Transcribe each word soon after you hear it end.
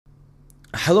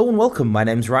Hello and welcome, my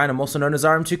name's Ryan, I'm also known as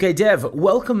RM2K Dev.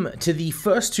 Welcome to the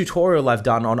first tutorial I've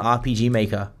done on RPG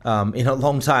Maker in a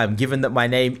long time, given that my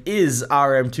name is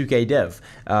RM2K Dev.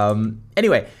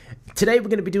 Anyway, today we're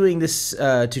going to be doing this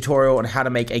tutorial on how to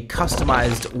make a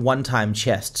customized one-time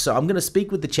chest. So I'm going to speak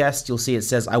with the chest. You'll see it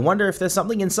says, I wonder if there's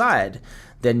something inside.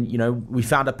 Then, you know, we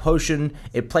found a potion,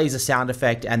 it plays a sound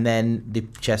effect, and then the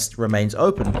chest remains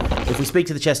open. If we speak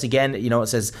to the chest again, you know, it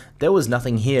says, there was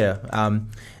nothing here.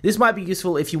 This might be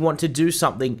useful if you want to do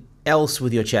something else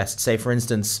with your chest. Say, for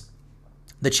instance,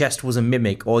 the chest was a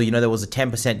mimic, or, you know, there was a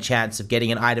 10% chance of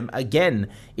getting an item again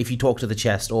if you talk to the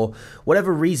chest, or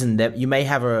whatever reason that you may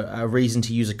have a reason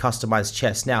to use a customized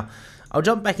chest. Now, I'll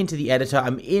jump back into the editor.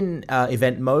 I'm in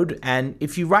event mode, and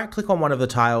if you right-click on one of the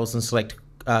tiles and select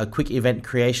quick event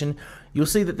creation, you'll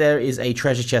see that there is a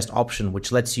treasure chest option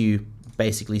which lets you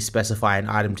basically specify an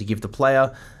item to give the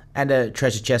player, and a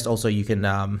treasure chest also you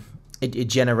can it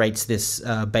generates this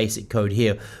basic code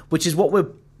here, which is what we're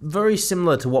very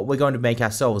similar to what we're going to make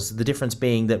ourselves, the difference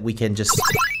being that we can just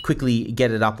quickly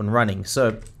get it up and running.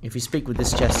 So if you speak with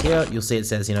this chest here, you'll see it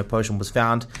says, you know, potion was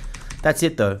found. That's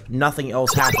it though, nothing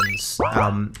else happens.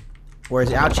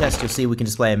 Whereas our chest, you'll see we can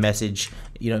display a message,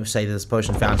 you know, say there's a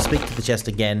potion found, speak to the chest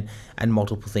again, and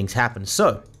multiple things happen.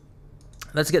 So,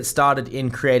 let's get started in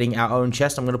creating our own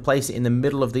chest. I'm going to place it in the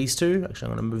middle of these two.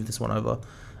 Actually, I'm going to move this one over,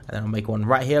 and then I'll make one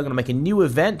right here. I'm going to make a new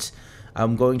event.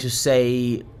 I'm going to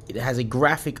say it has a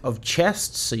graphic of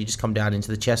chests, so you just come down into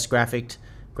the chest graphics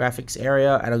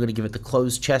area, and I'm going to give it the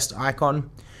closed chest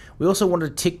icon. We also want to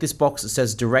tick this box that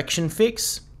says direction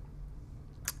fix,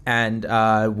 and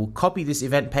we'll copy this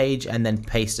event page and then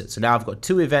paste it. So now I've got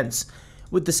two events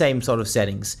with the same sort of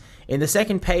settings. In the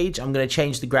second page, I'm going to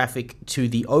change the graphic to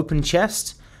the open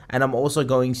chest, and I'm also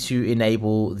going to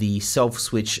enable the self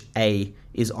switch A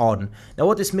is on. Now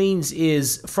what this means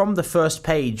is from the first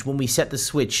page, when we set the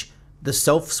switch, the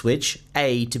self switch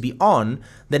A to be on,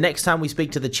 the next time we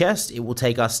speak to the chest, it will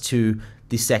take us to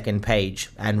the second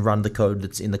page and run the code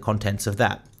that's in the contents of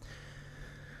that.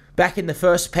 Back in the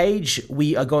first page,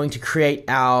 we are going to create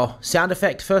our sound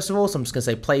effect first of all. So I'm just going to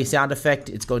say play sound effect.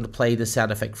 It's going to play the sound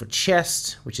effect for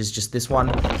chest, which is just this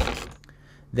one.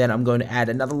 Then I'm going to add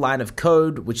another line of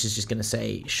code, which is just going to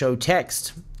say show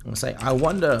text. I'm going to say, I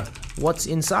wonder what's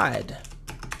inside.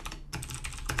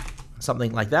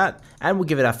 Something like that. And we'll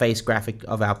give it our face graphic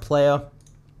of our player.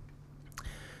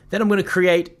 Then I'm going to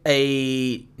create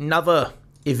another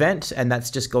event, and that's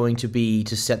just going to be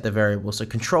to set the variable. So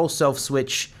control self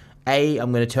switch A,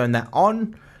 I'm going to turn that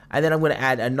on, and then I'm going to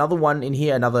add another one in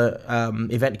here, another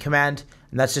event command,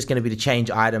 and that's just going to be to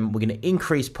change item. We're going to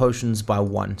increase potions by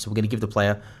 1, so we're going to give the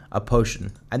player a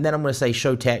potion, and then I'm going to say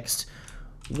show text.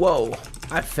 Whoa,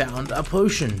 I found a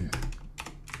potion.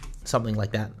 Something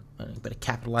like that. I better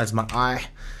capitalize my I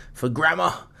for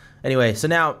grammar. Anyway, so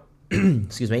now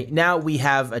excuse me, now we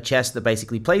have a chest that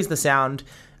basically plays the sound,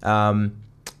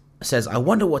 says, I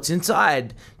wonder what's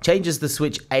inside, changes the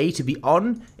switch A to be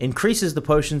on, increases the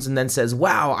potions, and then says,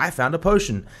 wow, I found a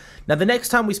potion. Now, the next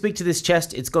time we speak to this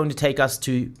chest, it's going to take us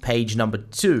to page number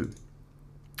 2,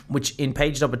 which in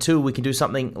page number 2, we can do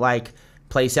something like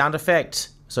play sound effect,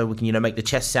 so we can, you know, make the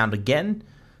chest sound again.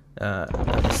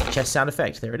 Chest sound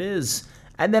effect, there it is.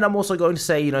 And then I'm also going to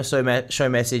say, you know, show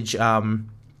message,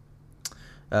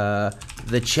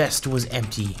 the chest was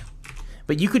empty.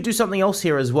 But you could do something else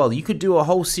here as well. You could do a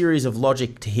whole series of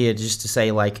logic to here just to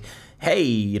say like, hey,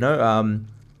 you know,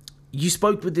 you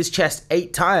spoke with this chest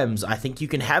 8 times. I think you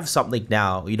can have something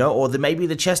now, you know, or maybe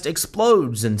the chest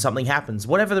explodes and something happens.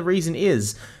 Whatever the reason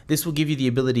is, this will give you the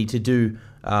ability to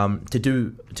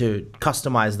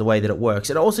customize the way that it works.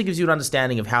 It also gives you an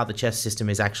understanding of how the chest system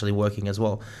is actually working as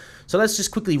well. So let's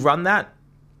just quickly run that.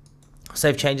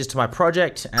 Save changes to my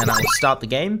project, and I'll start the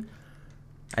game.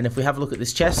 And if we have a look at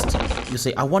this chest, you'll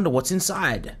see, I wonder what's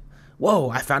inside. Whoa,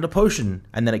 I found a potion.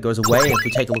 And then it goes away. If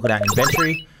we take a look at our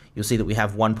inventory, you'll see that we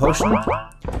have 1 potion.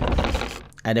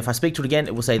 And if I speak to it again,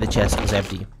 it will say the chest was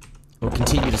empty. We'll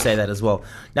continue to say that as well.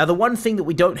 Now, the one thing that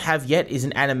we don't have yet is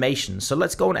an animation. So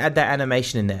let's go and add that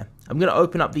animation in there. I'm going to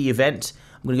open up the event.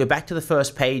 I'm going to go back to the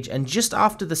first page. And just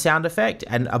after the sound effect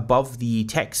and above the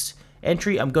text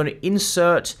entry, I'm going to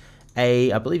insert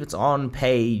I believe it's on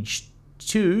page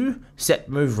 2, set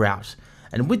move route.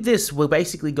 And with this, we're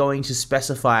basically going to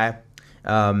specify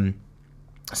some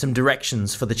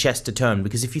directions for the chest to turn,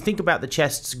 because if you think about the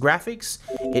chest's graphics,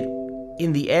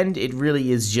 in the end, it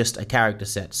really is just a character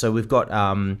set. So we've got,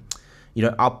 you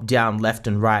know, up, down, left,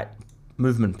 and right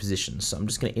movement positions. So I'm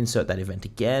just going to insert that event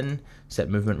again, set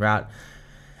movement route.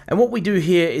 And what we do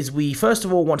here is we, first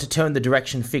of all, want to turn the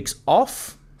direction fix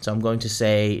off. So I'm going to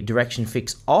say direction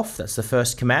fix off. That's the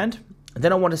first command.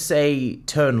 Then I want to say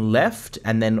turn left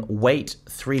and then wait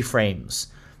 3 frames.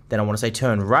 Then I want to say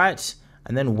turn right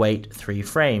and then wait 3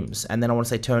 frames. And then I want to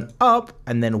say turn up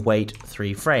and then wait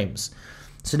 3 frames.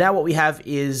 So now what we have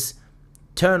is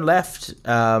turn left,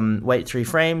 wait 3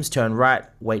 frames, turn right,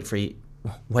 wait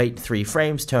 3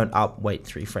 frames, turn up, wait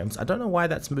 3 frames. I don't know why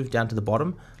that's moved down to the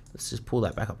bottom. Let's just pull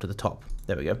that back up to the top.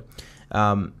 There we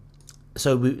go.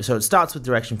 So it starts with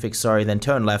direction fix, sorry, then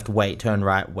turn left, wait, turn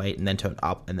right, wait, and then turn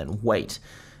up, and then wait.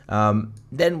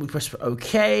 Then we press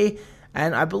OK,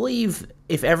 and I believe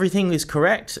if everything is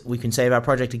correct, we can save our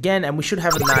project again, and we should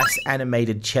have a nice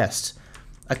animated chest,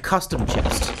 a custom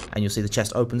chest. And you'll see the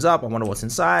chest opens up. I wonder what's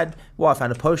inside. Well, I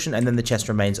found a potion, and then the chest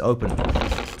remains open.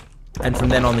 And from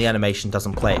then on, the animation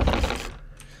doesn't play.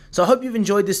 So I hope you've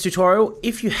enjoyed this tutorial.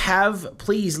 If you have,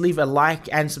 please leave a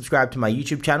like and subscribe to my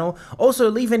YouTube channel.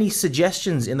 Also, leave any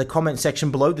suggestions in the comment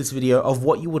section below this video of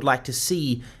what you would like to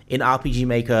see in RPG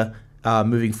Maker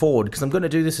moving forward, because I'm going to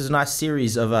do this as a nice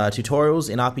series of tutorials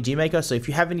in RPG Maker. So if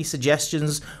you have any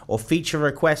suggestions or feature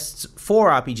requests for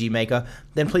RPG Maker,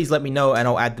 then please let me know and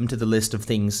I'll add them to the list of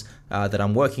things that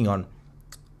I'm working on.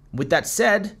 With that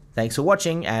said, thanks for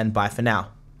watching and bye for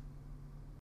now.